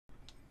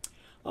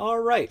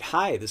All right.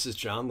 Hi, this is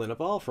John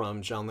Linneball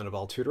from John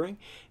Linneball Tutoring,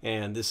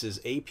 and this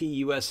is AP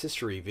US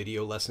History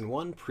Video Lesson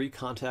 1,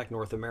 Pre-Contact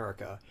North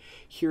America.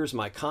 Here's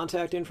my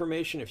contact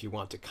information if you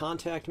want to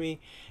contact me,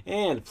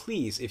 and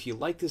please, if you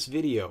like this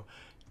video,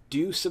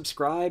 do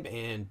subscribe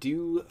and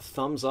do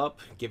thumbs up,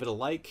 give it a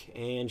like,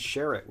 and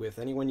share it with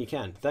anyone you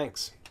can.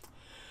 Thanks.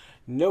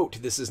 Note,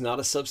 this is not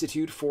a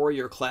substitute for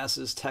your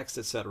classes, text,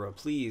 etc.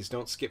 Please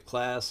don't skip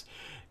class.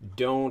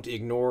 Don't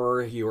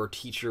ignore your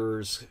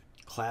teacher's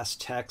class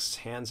texts,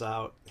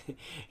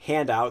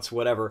 handouts,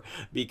 whatever,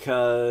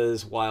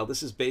 because while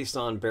this is based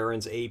on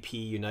Barron's AP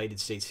United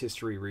States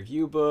History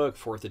Review Book,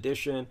 4th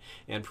edition,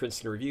 and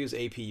Princeton Review's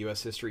AP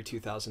US History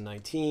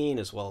 2019,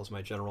 as well as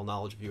my general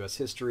knowledge of US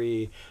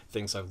history,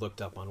 things I've looked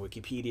up on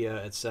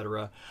Wikipedia,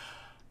 etc.,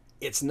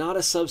 it's not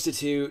a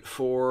substitute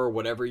for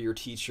whatever your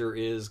teacher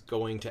is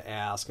going to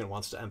ask and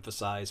wants to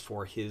emphasize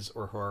for his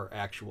or her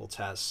actual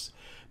tests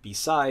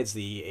besides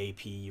the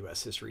AP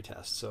US History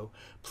test. So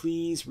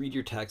please read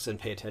your text and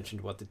pay attention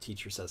to what the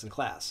teacher says in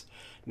class.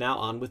 Now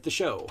on with the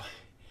show.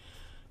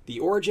 The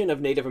origin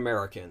of Native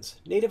Americans.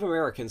 Native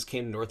Americans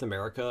came to North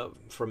America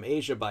from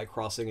Asia by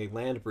crossing a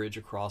land bridge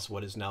across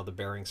what is now the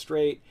Bering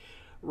Strait,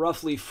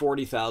 roughly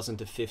 40,000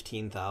 to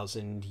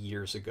 15,000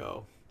 years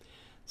ago.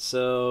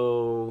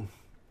 So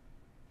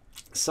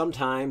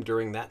sometime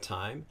during that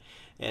time,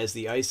 as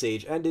the Ice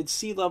Age ended,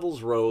 sea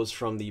levels rose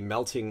from the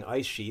melting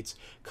ice sheets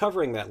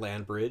covering that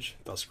land bridge,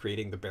 thus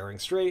creating the Bering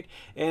Strait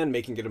and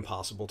making it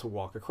impossible to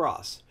walk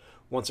across.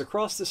 Once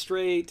across the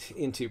strait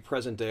into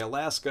present-day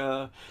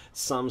Alaska,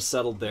 some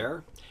settled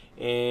there,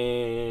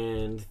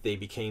 and they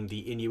became the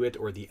Inuit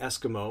or the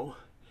Eskimo.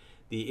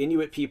 The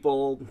Inuit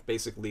people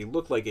basically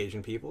look like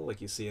Asian people, like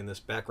you see in this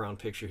background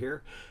picture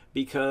here,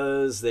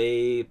 because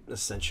they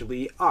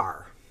essentially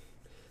are.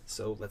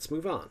 So let's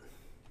move on.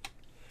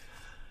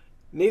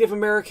 Native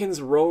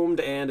Americans roamed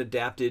and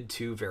adapted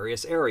to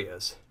various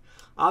areas.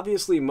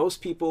 Obviously,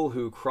 most people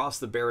who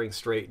crossed the Bering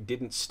Strait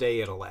didn't stay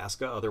in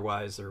Alaska,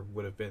 otherwise there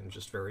would have been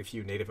just very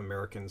few Native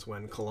Americans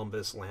when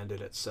Columbus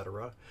landed,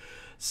 etc.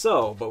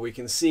 So, but we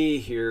can see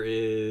here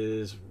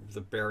is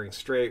the Bering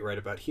Strait right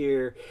about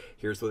here.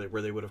 Here's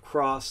where they would have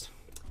crossed.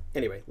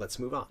 Anyway, let's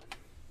move on.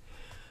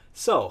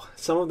 So,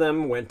 some of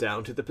them went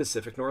down to the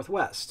Pacific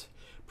Northwest,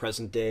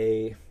 present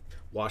day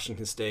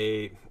Washington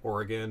State,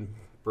 Oregon,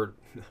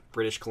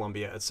 British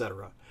Columbia,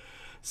 etc.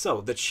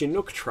 So the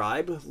Chinook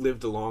tribe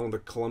lived along the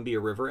Columbia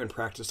River and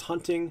practiced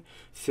hunting,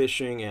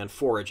 fishing, and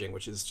foraging,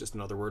 which is just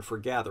another word for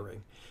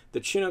gathering.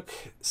 The Chinook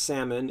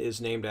salmon is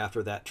named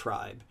after that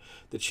tribe.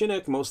 The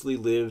Chinook mostly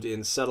lived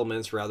in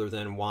settlements rather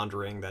than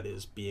wandering, that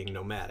is, being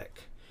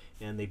nomadic.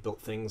 And they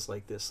built things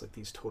like this, like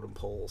these totem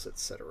poles,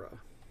 etc.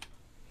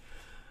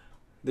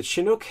 The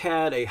Chinook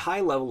had a high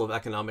level of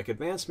economic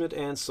advancement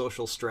and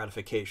social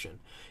stratification.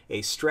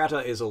 A strata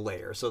is a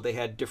layer, so they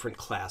had different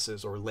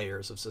classes or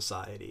layers of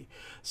society.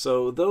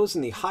 So those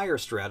in the higher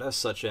strata,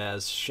 such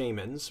as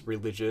shamans,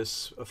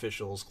 religious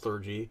officials,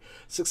 clergy,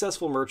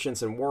 successful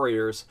merchants, and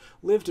warriors,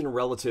 lived in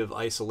relative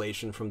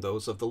isolation from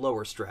those of the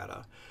lower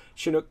strata.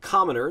 Chinook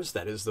commoners,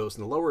 that is, those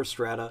in the lower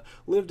strata,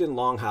 lived in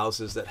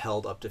longhouses that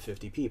held up to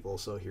 50 people.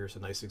 So here's a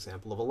nice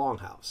example of a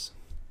longhouse.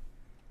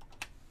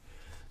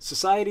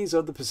 Societies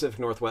of the Pacific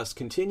Northwest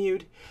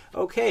continued.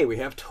 Okay, we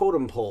have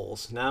totem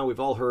poles. Now we've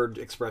all heard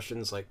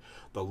expressions like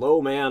the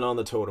low man on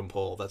the totem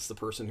pole. That's the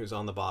person who's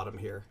on the bottom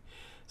here.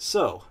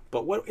 So,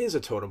 but what is a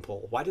totem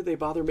pole? Why did they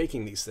bother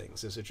making these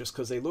things? Is it just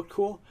because they look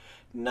cool?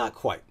 Not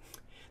quite.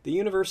 The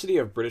University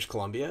of British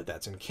Columbia,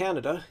 that's in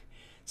Canada,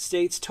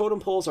 states totem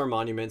poles are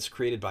monuments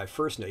created by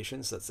First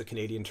Nations, that's the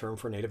Canadian term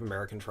for Native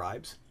American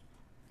tribes,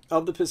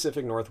 of the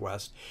Pacific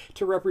Northwest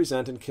to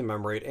represent and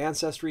commemorate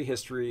ancestry,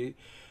 history,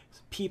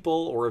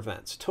 people, or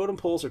events. Totem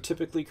poles are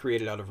typically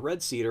created out of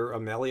red cedar, a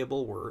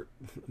malleable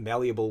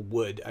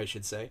wood, I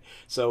should say.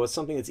 So it's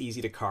something that's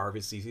easy to carve,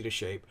 it's easy to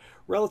shape,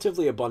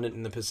 relatively abundant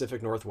in the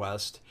Pacific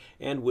Northwest,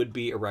 and would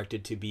be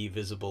erected to be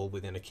visible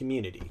within a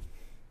community.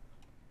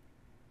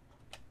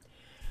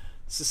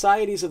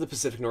 Societies of the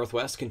Pacific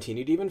Northwest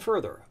continued even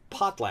further.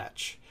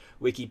 Potlatch.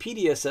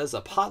 Wikipedia says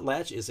a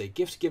potlatch is a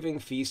gift-giving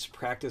feast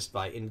practiced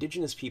by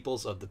indigenous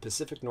peoples of the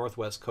Pacific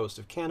Northwest coast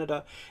of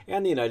Canada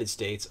and the United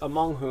States,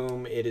 among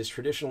whom it is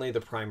traditionally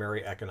the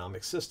primary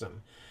economic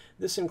system.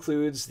 This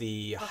includes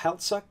the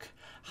Haltsuk,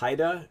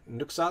 Haida,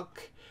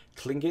 Nuksak,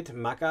 Tlingit,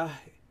 Maka,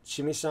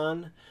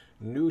 Chimisan,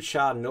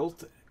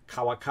 Nuchanult,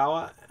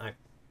 Kawakawa, I'm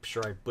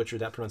sure I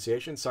butchered that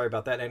pronunciation, sorry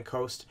about that, and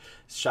Coast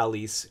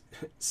Salish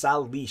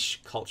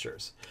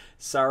cultures.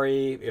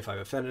 Sorry if I've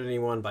offended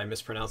anyone by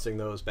mispronouncing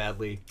those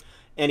badly.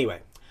 Anyway,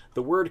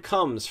 the word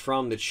comes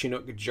from the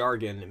Chinook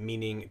jargon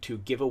meaning to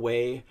give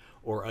away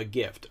or a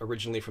gift,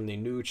 originally from the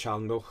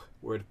Nuchanult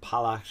word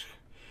palach,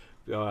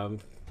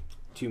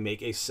 to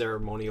make a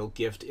ceremonial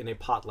gift in a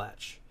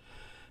potlatch.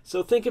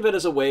 So think of it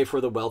as a way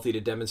for the wealthy to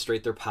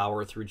demonstrate their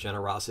power through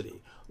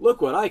generosity.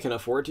 Look what I can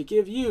afford to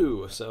give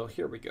you. So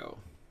here we go.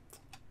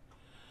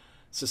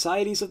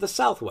 Societies of the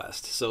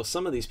Southwest. So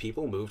some of these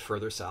people moved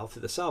further south to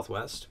the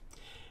Southwest.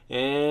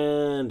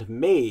 And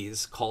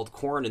maize, called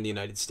corn in the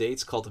United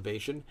States,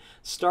 cultivation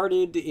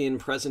started in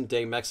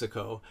present-day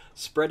Mexico,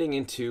 spreading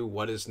into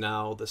what is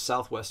now the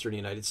southwestern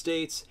United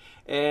States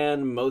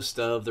and most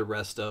of the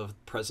rest of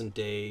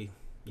present-day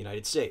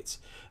United States.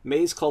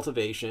 Maize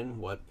cultivation,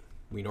 what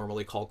we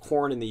normally call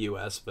corn in the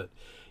US, but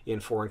in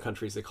foreign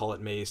countries they call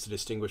it maize to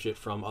distinguish it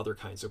from other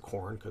kinds of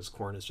corn, because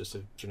corn is just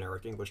a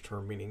generic English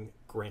term meaning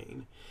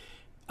grain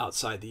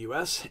outside the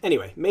US.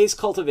 Anyway, maize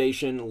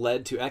cultivation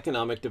led to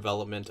economic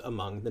development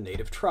among the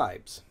native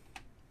tribes.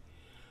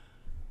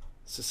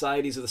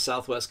 Societies of the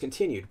Southwest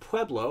continued.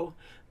 Pueblo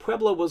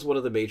was one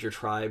of the major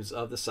tribes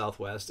of the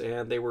Southwest,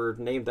 and they were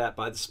named that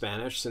by the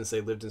Spanish since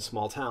they lived in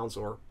small towns,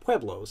 or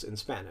pueblos in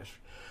Spanish.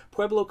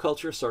 Pueblo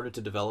culture started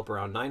to develop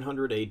around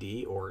 900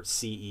 AD, or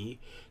CE.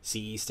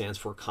 CE stands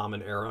for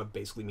Common Era,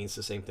 basically means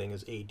the same thing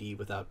as AD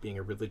without being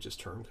a religious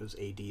term, because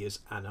AD is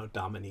Anno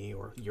Domini,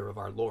 or Year of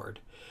Our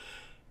Lord.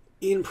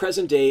 In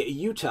present-day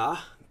Utah,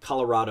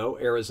 Colorado,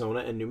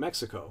 Arizona, and New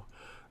Mexico,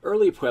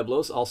 early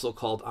pueblos, also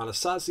called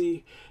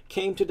Anasazi,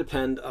 came to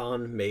depend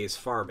on maize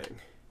farming.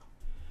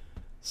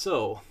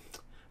 So,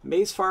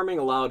 maize farming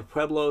allowed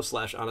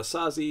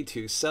Pueblo/Anasazi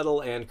to settle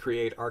and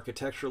create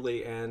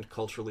architecturally and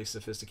culturally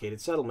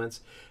sophisticated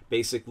settlements,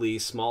 basically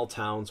small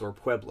towns or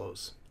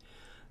pueblos.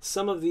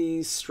 Some of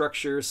these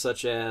structures,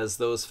 such as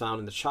those found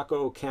in the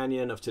Chaco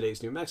Canyon of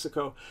today's New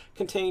Mexico,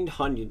 contained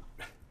hundreds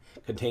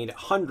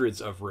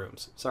of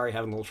rooms. Sorry,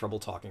 having a little trouble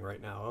talking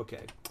right now.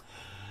 Okay.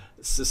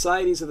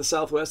 Societies of the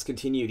Southwest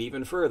continued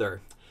even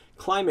further.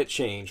 Climate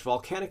change,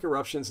 volcanic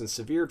eruptions, and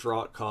severe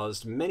drought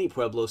caused many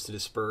pueblos to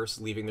disperse,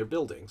 leaving their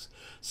buildings.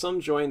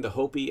 Some joined the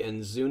Hopi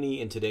and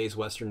Zuni in today's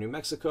western New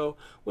Mexico,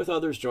 with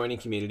others joining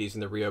communities in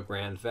the Rio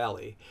Grande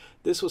Valley.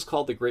 This was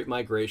called the Great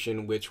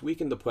Migration, which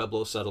weakened the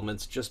Pueblo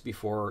settlements just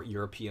before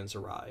Europeans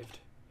arrived.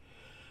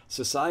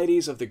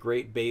 Societies of the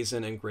Great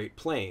Basin and Great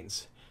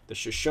Plains. The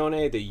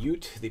Shoshone, the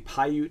Ute, the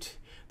Paiute,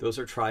 those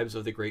are tribes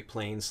of the Great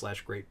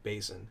Plains/Great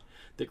Basin.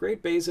 The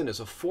Great Basin is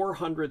a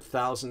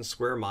 400,000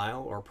 square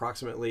mile, or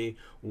approximately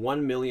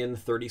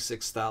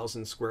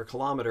 1,036,000 square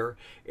kilometer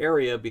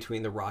area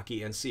between the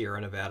Rocky and Sierra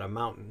Nevada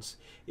mountains.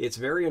 It's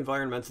very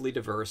environmentally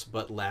diverse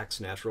but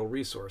lacks natural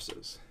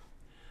resources.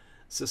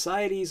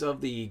 Societies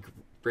of the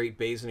Great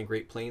Basin and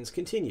Great Plains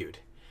continued.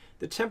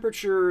 The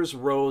temperatures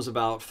rose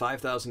about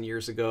 5,000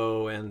 years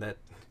ago, and that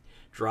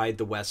dried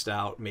the west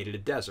out, made it a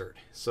desert.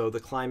 So the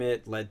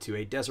climate led to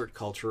a desert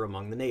culture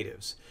among the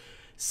natives.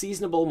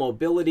 Seasonable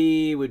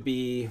mobility would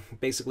be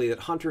basically that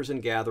hunters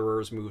and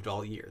gatherers moved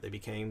all year. They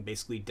became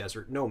basically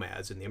desert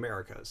nomads in the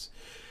Americas,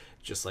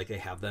 just like they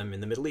have them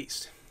in the Middle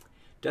East.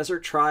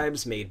 Desert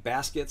tribes made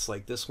baskets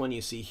like this one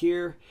you see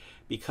here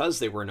because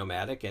they were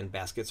nomadic, and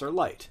baskets are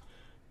light.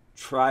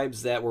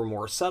 Tribes that were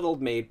more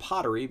settled made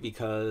pottery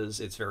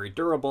because it's very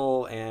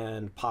durable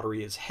and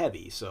pottery is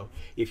heavy. So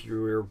if you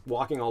were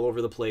walking all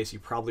over the place, you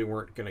probably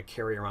weren't going to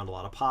carry around a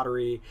lot of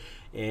pottery.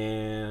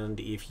 And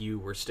if you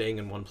were staying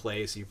in one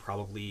place, you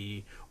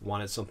probably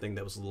wanted something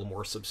that was a little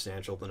more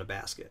substantial than a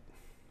basket.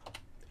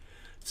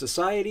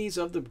 Societies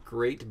of the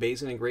Great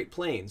Basin and Great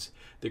Plains.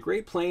 The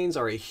Great Plains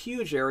are a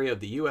huge area of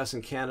the U.S.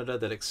 and Canada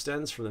that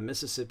extends from the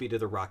Mississippi to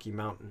the Rocky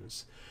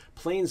Mountains.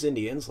 Plains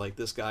Indians, like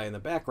this guy in the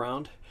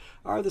background,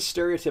 are the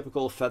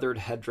stereotypical feathered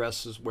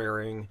headdresses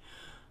wearing,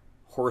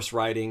 horse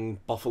riding,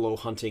 buffalo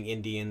hunting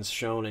Indians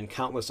shown in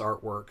countless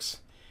artworks,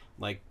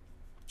 like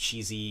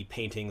cheesy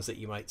paintings that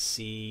you might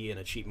see in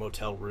a cheap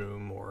motel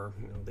room, or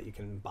that you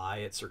can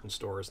buy at certain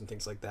stores and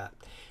things like that.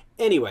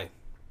 Anyway,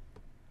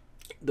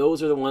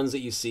 those are the ones that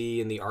you see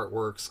in the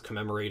artworks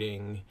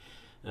commemorating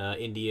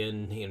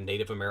Indian,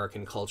 Native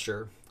American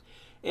culture.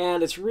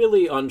 And it's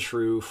really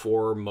untrue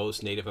for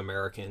most Native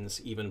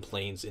Americans, even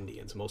Plains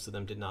Indians. Most of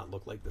them did not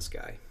look like this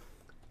guy.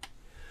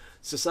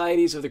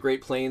 Societies of the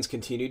Great Plains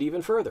continued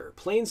even further.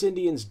 Plains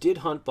Indians did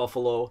hunt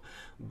buffalo,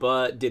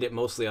 but did it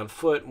mostly on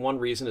foot. One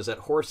reason is that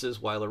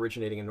horses, while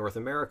originating in North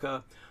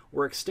America,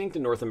 were extinct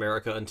in North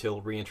America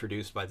until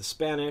reintroduced by the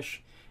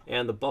Spanish.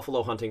 And the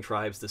buffalo hunting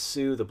tribes, the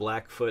Sioux, the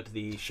Blackfoot,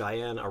 the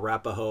Cheyenne,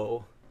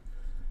 Arapaho,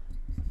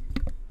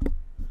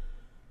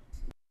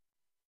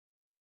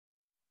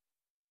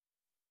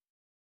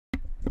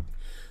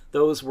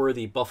 those were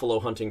the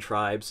buffalo hunting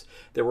tribes.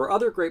 There were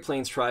other Great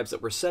Plains tribes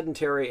that were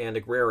sedentary and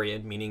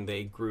agrarian, meaning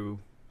they grew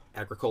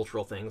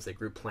agricultural things, they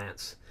grew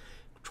plants,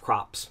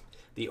 crops.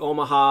 The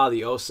Omaha,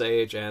 the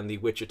Osage, and the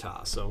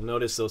Wichita. So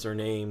notice those are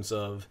names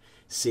of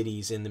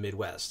cities in the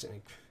Midwest.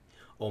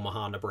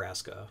 Omaha,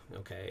 Nebraska,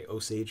 okay.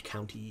 Osage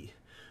County,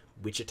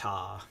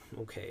 Wichita,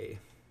 okay.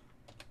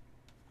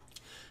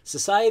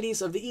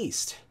 Societies of the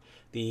East.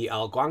 The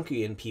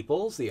Algonquian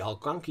peoples, the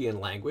Algonquian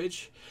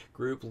language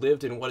group,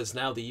 lived in what is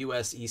now the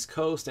U.S. East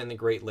Coast and the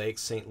Great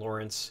Lakes, St.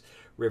 Lawrence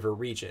River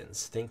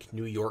regions. Think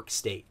New York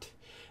State.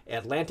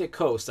 Atlantic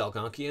Coast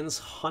Algonquians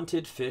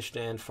hunted, fished,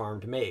 and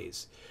farmed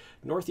maize.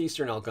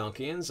 Northeastern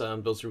Algonquians,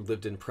 those who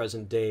lived in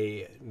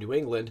present-day New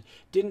England,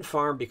 didn't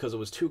farm because it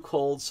was too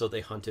cold, so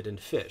they hunted and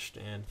fished.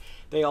 And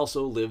they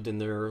also lived in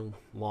their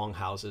long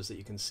houses that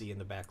you can see in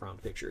the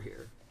background picture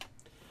here.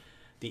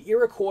 The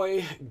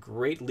Iroquois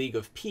Great League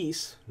of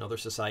Peace, another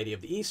society of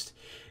the East,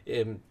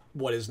 in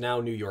what is now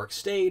New York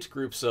State,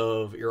 groups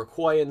of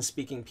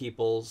Iroquoian-speaking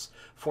peoples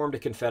formed a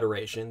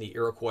confederation, the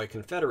Iroquois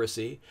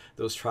Confederacy.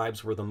 Those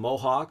tribes were the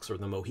Mohawks, or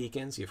the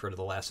Mohicans. You've heard of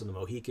the Last of the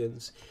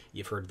Mohicans.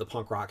 You've heard of the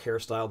punk rock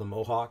hairstyle, the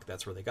Mohawk.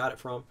 That's where they got it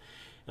from.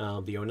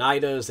 The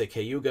Oneidas, the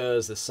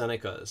Cayugas, the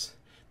Senecas.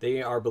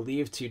 They are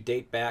believed to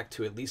date back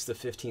to at least the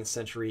 15th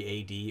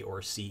century AD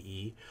or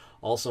CE,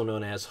 also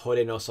known as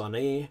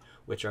Haudenosaunee,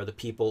 which are the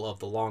people of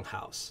the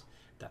Longhouse.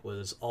 That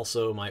was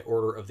also my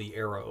Order of the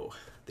Arrow.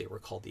 They were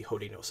called the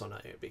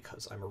Haudenosaunee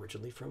because I'm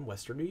originally from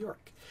Western New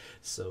York.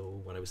 So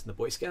when I was in the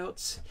Boy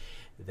Scouts,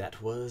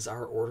 that was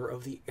our Order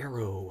of the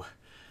Arrow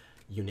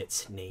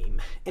unit's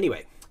name.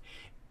 Anyway,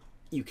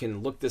 you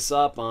can look this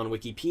up on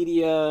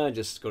Wikipedia.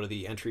 Just go to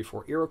the entry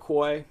for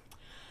Iroquois.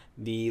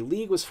 The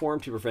League was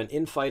formed to prevent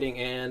infighting,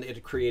 and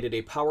it created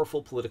a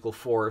powerful political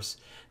force.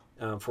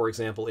 For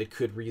example, it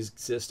could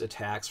resist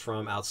attacks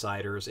from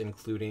outsiders,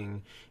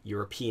 including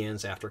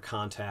Europeans after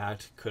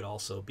contact. Could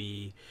also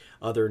be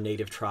other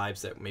native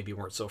tribes that maybe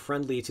weren't so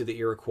friendly to the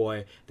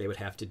Iroquois. They would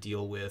have to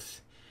deal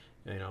with,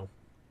 you know,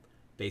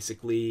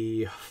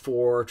 basically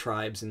 4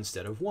 tribes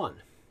instead of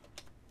 1.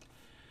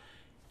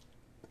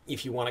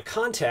 If you want to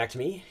contact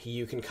me,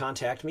 you can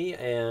contact me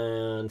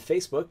on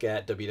Facebook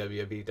at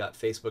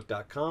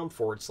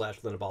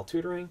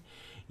www.facebook.com/LinneBallTutoring.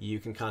 You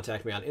can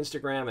contact me on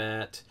Instagram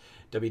at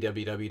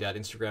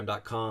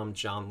www.instagram.com,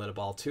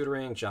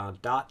 JohnLinneballTutoring,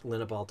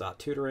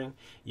 john.linneball.tutoring.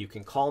 You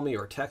can call me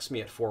or text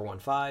me at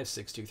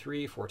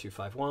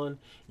 415-623-4251.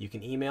 You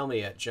can email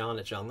me at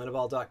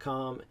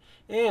john@johnlinneball.com.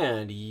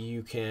 And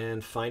you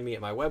can find me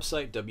at my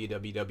website,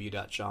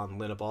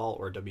 www.johnlinneball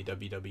or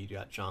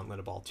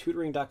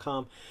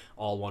www.johnlinneballtutoring.com.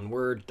 All one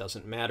word,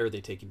 doesn't matter, they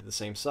take you to the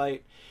same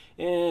site.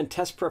 And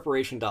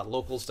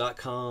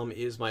testpreparation.locals.com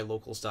is my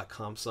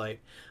locals.com site.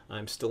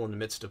 I'm still in the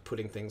midst of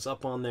putting things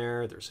up on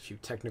there. There's a few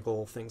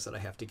technical things that I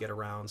have to get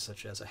around,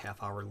 such as a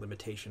half-hour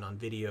limitation on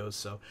videos.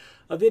 So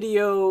a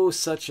video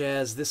such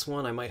as this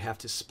one, I might have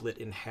to split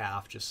in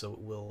half just so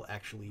it will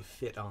actually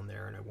fit on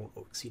there and I won't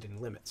exceed any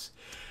limits.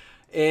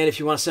 And if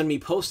you want to send me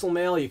postal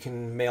mail, you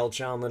can mail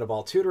John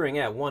Linneball Tutoring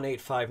at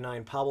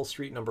 1859 Powell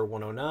Street, number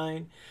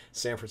 109,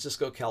 San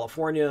Francisco,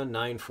 California,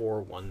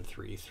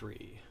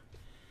 94133.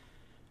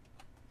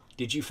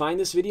 Did you find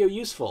this video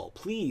useful?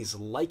 Please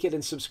like it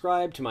and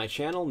subscribe to my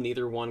channel.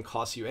 Neither one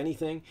costs you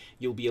anything.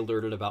 You'll be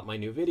alerted about my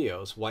new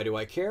videos. Why do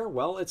I care?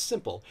 Well, it's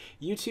simple.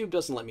 YouTube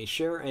doesn't let me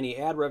share any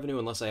ad revenue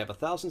unless I have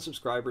 1,000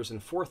 subscribers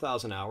and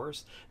 4,000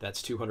 hours.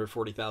 That's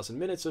 240,000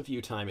 minutes of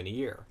view time in a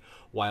year.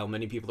 While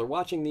many people are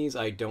watching these,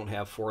 I don't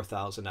have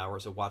 4,000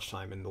 hours of watch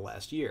time in the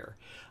last year.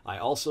 I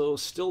also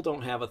still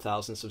don't have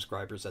 1,000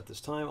 subscribers at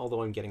this time,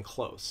 although I'm getting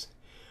close.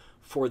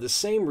 For the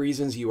same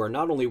reasons, you are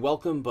not only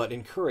welcome, but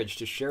encouraged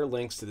to share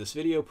links to this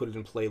video, put it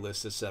in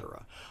playlists,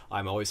 etc.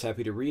 I'm always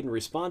happy to read and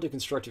respond to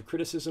constructive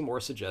criticism or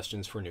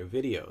suggestions for new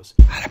videos.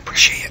 I'd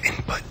appreciate your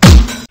input.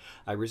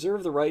 I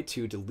reserve the right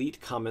to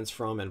delete comments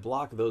from and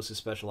block those who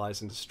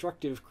specialize in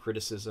destructive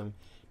criticism,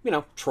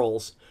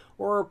 trolls,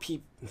 or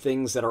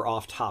things that are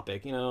off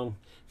topic,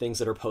 things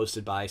that are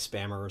posted by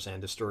spammers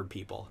and disturbed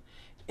people.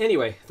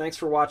 Anyway, thanks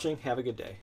for watching. Have a good day.